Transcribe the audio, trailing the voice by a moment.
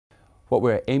What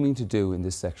we're aiming to do in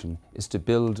this section is to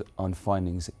build on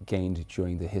findings gained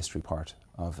during the history part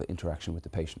of interaction with the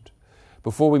patient.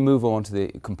 Before we move on to the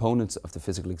components of the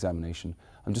physical examination,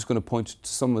 I'm just going to point to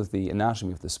some of the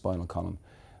anatomy of the spinal column,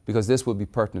 because this will be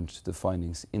pertinent to the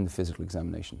findings in the physical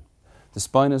examination. The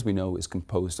spine, as we know, is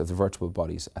composed of the vertebral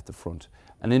bodies at the front,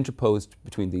 and interposed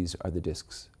between these are the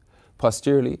discs.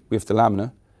 Posteriorly, we have the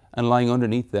lamina, and lying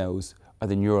underneath those are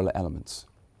the neural elements.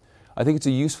 I think it's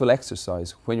a useful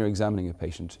exercise when you're examining a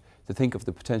patient to think of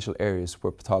the potential areas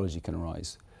where pathology can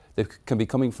arise. They can be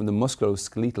coming from the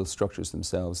musculoskeletal structures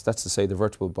themselves, that's to say the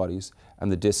vertebral bodies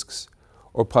and the discs,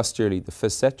 or posteriorly the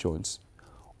facet joints,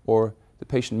 or the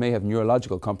patient may have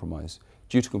neurological compromise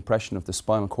due to compression of the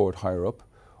spinal cord higher up,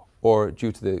 or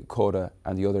due to the cauda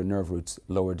and the other nerve roots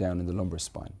lower down in the lumbar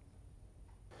spine.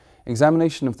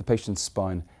 Examination of the patient's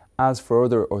spine, as for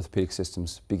other orthopedic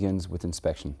systems, begins with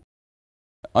inspection.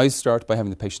 I start by having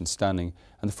the patient standing,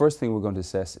 and the first thing we're going to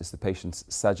assess is the patient's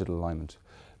sagittal alignment.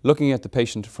 Looking at the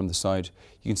patient from the side,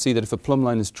 you can see that if a plumb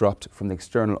line is dropped from the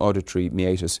external auditory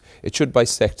meatus, it should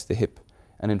bisect the hip,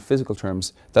 and in physical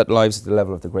terms, that lies at the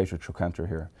level of the greater trochanter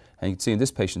here. And you can see in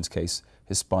this patient's case,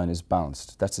 his spine is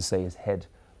balanced. That's to say his head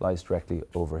lies directly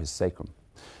over his sacrum.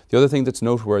 The other thing that's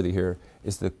noteworthy here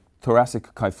is the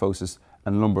thoracic kyphosis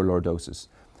and lumbar lordosis.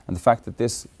 And the fact that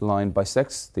this line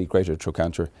bisects the greater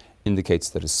trochanter indicates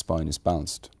that his spine is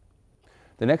balanced.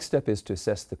 The next step is to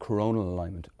assess the coronal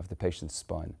alignment of the patient's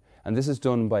spine. And this is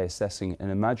done by assessing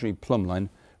an imaginary plumb line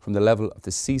from the level of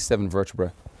the C7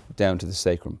 vertebra down to the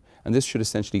sacrum. And this should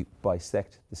essentially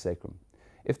bisect the sacrum.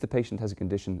 If the patient has a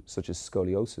condition such as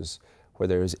scoliosis, where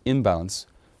there is imbalance,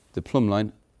 the plumb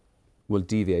line will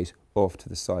deviate off to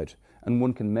the side. And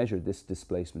one can measure this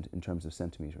displacement in terms of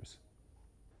centimetres.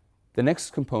 The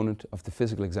next component of the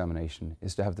physical examination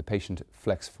is to have the patient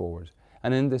flex forward,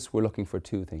 and in this we're looking for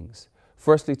two things.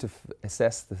 Firstly, to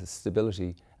assess the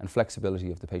stability and flexibility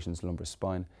of the patient's lumbar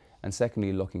spine, and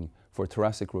secondly, looking for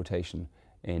thoracic rotation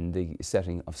in the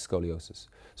setting of scoliosis.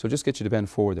 So just get you to bend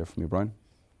forward there for me, Brian.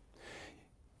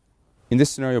 In this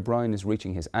scenario, Brian is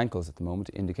reaching his ankles at the moment,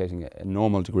 indicating a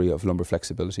normal degree of lumbar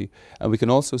flexibility, and we can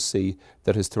also see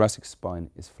that his thoracic spine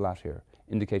is flat here,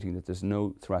 indicating that there's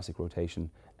no thoracic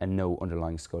rotation and no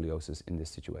underlying scoliosis in this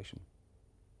situation.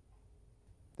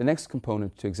 The next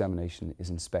component to examination is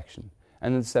inspection,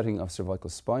 and in the setting of cervical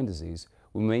spine disease,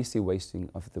 we may see wasting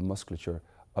of the musculature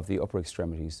of the upper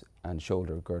extremities and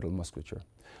shoulder girdle musculature.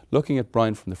 Looking at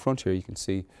Brian from the front here, you can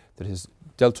see that his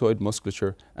deltoid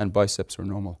musculature and biceps are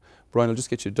normal. Brian, I'll just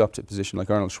get you to adopt a position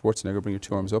like Arnold Schwarzenegger. Bring your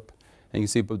two arms up, and you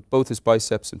can see both his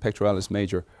biceps and pectoralis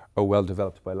major are well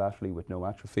developed bilaterally with no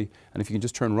atrophy. And if you can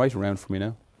just turn right around for me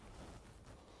now.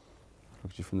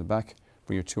 Look at you from the back,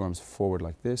 bring your two arms forward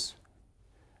like this,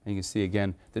 and you can see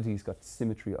again that he's got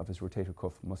symmetry of his rotator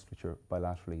cuff musculature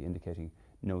bilaterally, indicating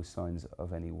no signs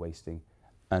of any wasting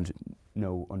and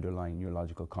no underlying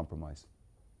neurological compromise.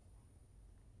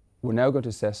 We're now going to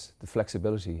assess the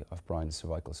flexibility of Brian's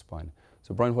cervical spine.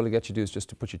 So Brian, what I'll get you to do is just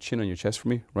to put your chin on your chest for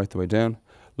me, right the way down.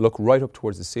 Look right up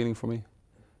towards the ceiling for me.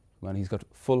 And he's got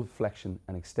full flexion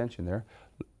and extension there.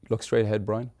 Look straight ahead,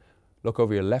 Brian. Look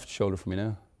over your left shoulder for me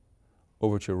now.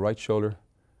 Over to your right shoulder.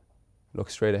 Look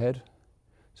straight ahead.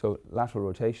 So lateral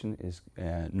rotation is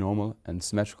normal and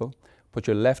symmetrical. Put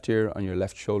your left ear on your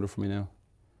left shoulder for me now,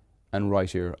 and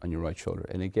right ear on your right shoulder.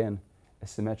 And again, a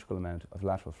symmetrical amount of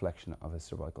lateral flexion of his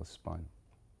cervical spine.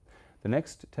 The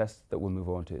next test that we'll move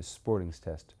on to is Spurling's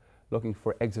test, looking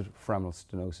for exit foraminal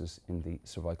stenosis in the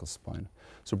cervical spine.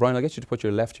 So Brian, I'll get you to put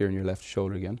your left ear on your left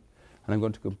shoulder again, and I'm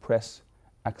going to compress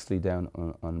axially down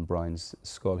on Brian's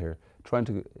skull here, trying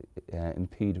to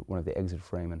impede one of the exit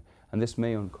foramen, and this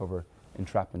may uncover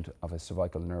entrapment of a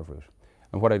cervical nerve root.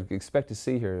 And what I'd expect to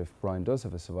see here, if Brian does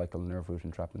have a cervical nerve root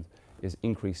entrapment, is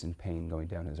increase in pain going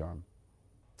down his arm.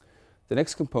 The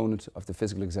next component of the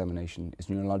physical examination is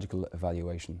neurological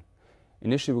evaluation.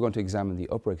 Initially, we're going to examine the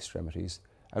upper extremities,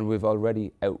 and we've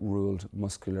already outruled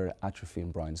muscular atrophy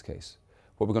in Brian's case.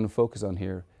 What we're going to focus on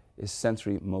here is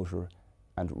sensory, motor,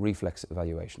 and reflex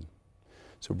evaluation.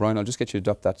 So Brian, I'll just get you to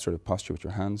adopt that sort of posture with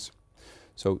your hands.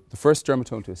 So the first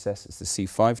dermatome to assess is the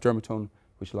C5 dermatome,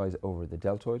 which lies over the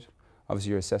deltoid. Obviously,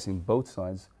 you're assessing both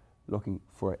sides, looking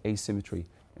for asymmetry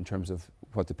in terms of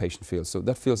what the patient feels. So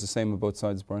that feels the same on both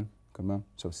sides, Brian. Come on.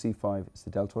 So C5 is the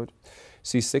deltoid.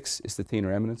 C6 is the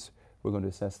thenar eminence. We're going to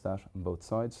assess that on both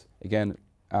sides. Again,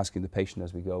 asking the patient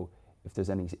as we go if there's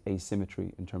any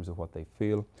asymmetry in terms of what they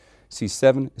feel.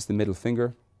 C7 is the middle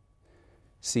finger.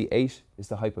 C8 is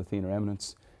the hypothenar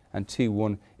eminence. And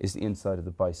T1 is the inside of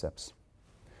the biceps.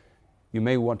 You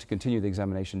may want to continue the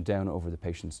examination down over the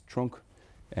patient's trunk,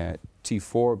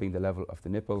 T4 being the level of the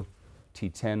nipple,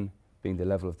 T10 being the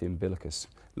level of the umbilicus,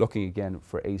 looking again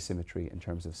for asymmetry in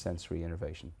terms of sensory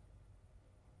innervation.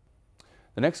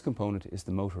 The next component is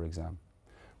the motor exam.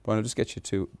 Brian, I'll just get you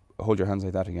to hold your hands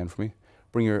like that again for me.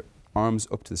 Bring your arms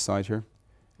up to the side here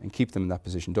and keep them in that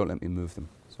position. Don't let me move them.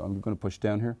 So I'm going to push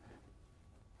down here.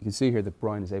 You can see here that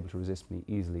Brian is able to resist me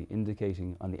easily,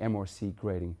 indicating on the MRC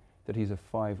grading that he's a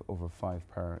 5/5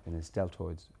 power in his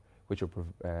deltoids, which are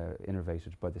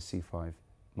innervated by the C5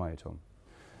 myotome.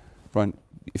 Brian,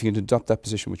 if you can adopt that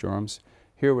position with your arms.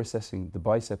 Here we're assessing the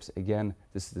biceps. Again,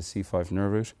 this is the C5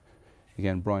 nerve root.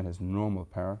 Again, Brian has normal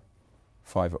power,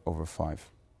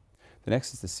 5/5. The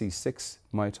next is the C6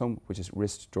 myotome, which is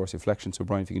wrist dorsiflexion. So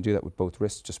Brian, if you can do that with both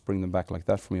wrists, just bring them back like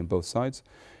that for me on both sides.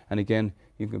 And again,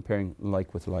 you're comparing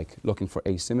like with like, looking for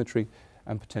asymmetry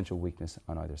and potential weakness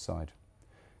on either side.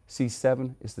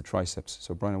 C7 is the triceps.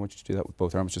 So Brian, I want you to do that with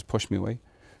both arms. Just push me away.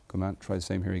 Come on, try the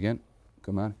same here again.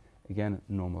 Come on. Again,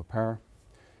 normal power.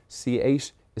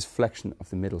 C8 is flexion of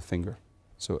the middle finger.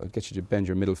 So I'll get you to bend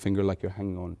your middle finger like you're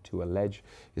hanging on to a ledge,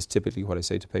 is typically what I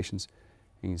say to patients.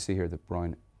 And you can see here that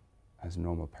Brian has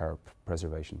normal power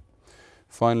preservation.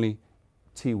 Finally,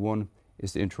 T1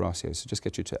 is the interosseous. So just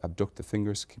get you to abduct the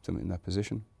fingers, keep them in that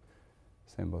position.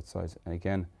 Same both sides. And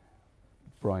again,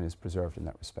 Brian is preserved in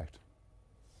that respect.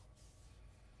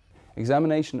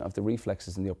 Examination of the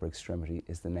reflexes in the upper extremity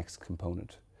is the next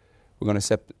component. We're going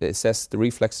to assess the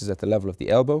reflexes at the level of the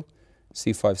elbow,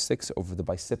 C5-6 over the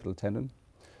bicipital tendon,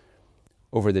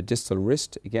 over the distal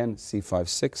wrist, again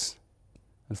C5-6,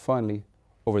 and finally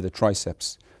over the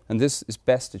triceps. And this is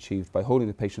best achieved by holding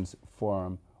the patient's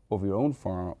forearm over your own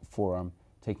forearm,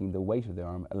 taking the weight of the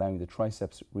arm, allowing the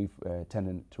triceps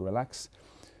tendon to relax,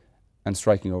 and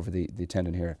striking over the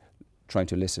tendon here, trying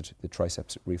to elicit the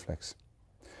triceps reflex.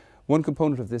 One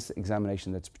component of this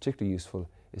examination that's particularly useful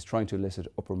is trying to elicit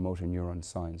upper motor neuron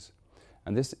signs.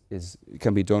 And this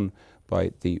can be done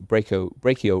by the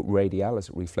brachioradialis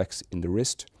reflex in the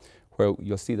wrist, where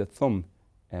you'll see the thumb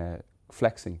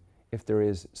flexing if there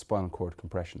is spinal cord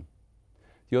compression.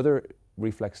 The other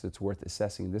reflex that's worth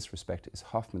assessing in this respect is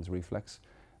Hoffman's reflex,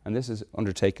 and this is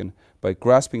undertaken by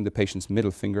grasping the patient's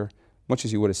middle finger, much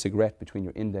as you would a cigarette, between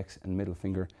your index and middle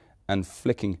finger, and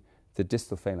flicking the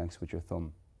distal phalanx with your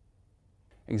thumb.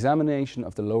 Examination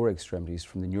of the lower extremities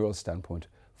from the neural standpoint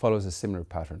follows a similar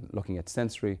pattern, looking at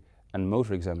sensory and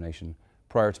motor examination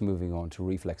prior to moving on to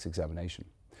reflex examination.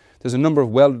 There's a number of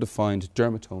well-defined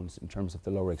dermatomes in terms of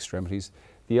the lower extremities.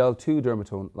 The L2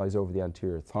 dermatome lies over the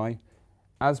anterior thigh.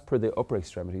 As per the upper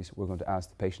extremities, we're going to ask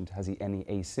the patient, has he any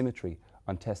asymmetry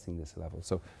on testing this level?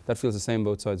 So that feels the same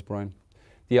both sides, Brian.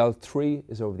 The L3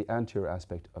 is over the anterior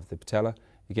aspect of the patella.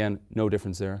 Again, no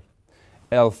difference there.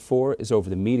 L4 is over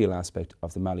the medial aspect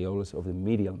of the malleolus, over the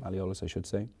medial malleolus, I should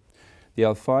say. The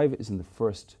L5 is in the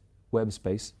first web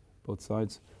space, both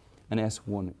sides. And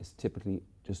S1 is typically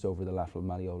just over the lateral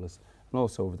malleolus and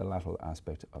also over the lateral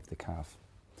aspect of the calf.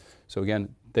 So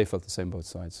again, they felt the same both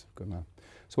sides. Good man.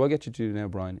 So what I'll get you to do now,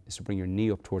 Brian, is to bring your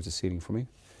knee up towards the ceiling for me.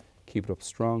 Keep it up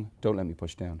strong. Don't let me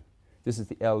push down. This is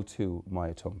the L2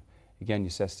 myotome. Again, you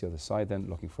assess the other side then,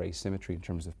 looking for asymmetry in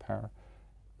terms of power.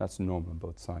 That's normal on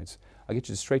both sides. I'll get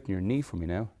you to straighten your knee for me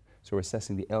now. So we're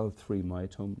assessing the L3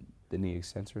 myotome, the knee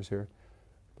extensors here,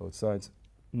 both sides.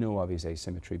 No obvious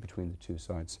asymmetry between the two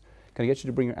sides. Can I get you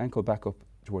to bring your ankle back up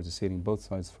towards the ceiling, both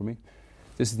sides for me?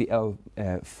 This is the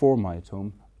L4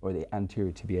 myotome, or the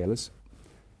anterior tibialis.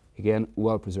 Again,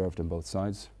 well preserved on both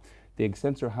sides. The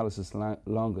extensor hallucis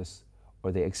longus,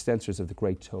 or the extensors of the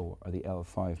great toe, are the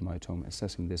L5 myotome,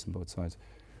 assessing this on both sides.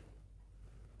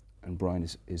 And Brian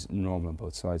is normal on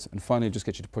both sides. And finally, just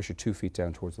get you to push your 2 feet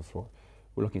down towards the floor.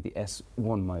 We're looking at the S1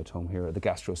 myotome here, or the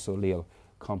gastrosoleal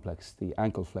complex, the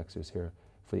ankle flexors here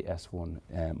for the S1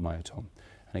 myotome.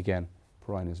 And again,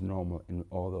 Brian is normal in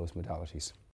all those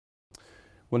modalities.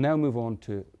 We'll now move on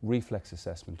to reflex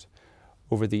assessment.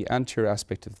 Over the anterior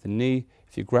aspect of the knee,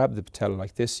 if you grab the patella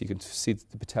like this, you can see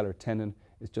that the patellar tendon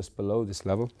is just below this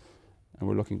level, and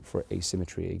we're looking for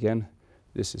asymmetry again.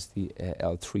 This is the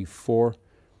L3-4,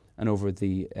 and over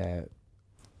the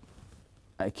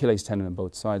Achilles tendon on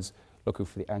both sides, looking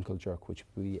for the ankle jerk, which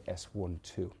would be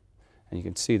S1-2. And you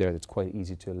can see there that it's quite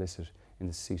easy to elicit in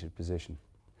the seated position.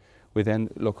 We then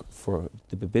look for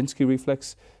the Babinski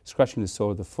reflex, scratching the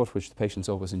sole of the foot, which the patient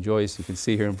always enjoys. You can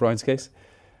see here in Brian's case.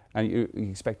 And you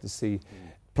expect to see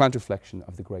plantar flexion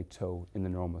of the great toe in the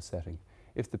normal setting.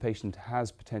 If the patient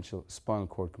has potential spinal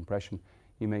cord compression,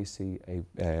 you may see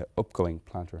a upgoing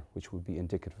plantar, which would be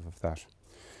indicative of that.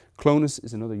 Clonus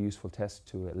is another useful test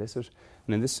to elicit.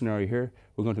 And in this scenario here,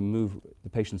 we're going to move the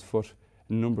patient's foot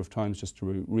a number of times just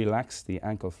to relax the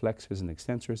ankle flexors and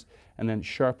extensors, and then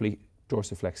sharply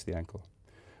dorsiflex the ankle.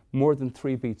 More than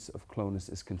 3 beats of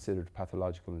clonus is considered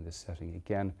pathological in this setting,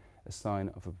 again a sign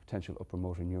of a potential upper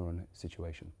motor neuron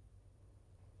situation.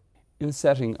 In the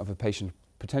setting of a patient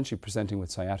potentially presenting with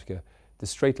sciatica, the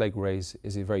straight leg raise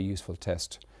is a very useful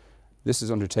test. This is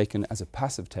undertaken as a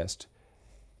passive test,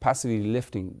 passively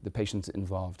lifting the patient's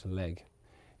involved leg.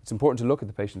 It's important to look at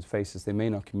the patient's face as they may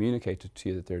not communicate to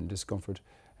you that they're in discomfort,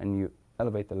 and you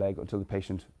elevate the leg until the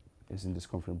patient is in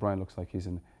discomfort. And Brian looks like he's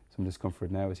in some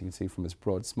discomfort now, as you can see from his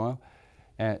broad smile.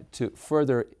 To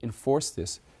further enforce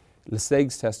this,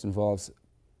 Leseg's test involves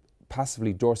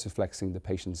passively dorsiflexing the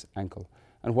patient's ankle.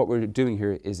 And what we're doing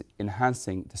here is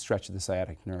enhancing the stretch of the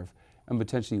sciatic nerve and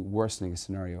potentially worsening a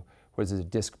scenario where there's a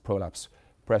disc prolapse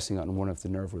pressing on one of the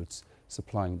nerve roots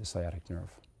supplying the sciatic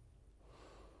nerve.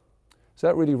 So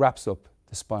that really wraps up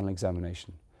the spinal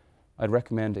examination. I'd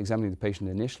recommend examining the patient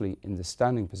initially in the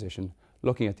standing position,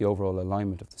 looking at the overall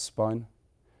alignment of the spine,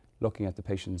 looking at the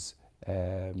patient's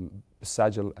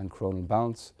sagittal and coronal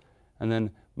balance, and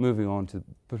then moving on to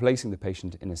placing the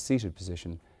patient in a seated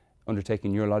position,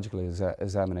 undertaking neurological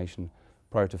examination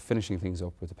prior to finishing things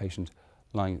up with the patient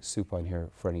lying supine here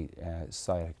for any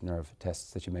sciatic nerve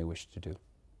tests that you may wish to do.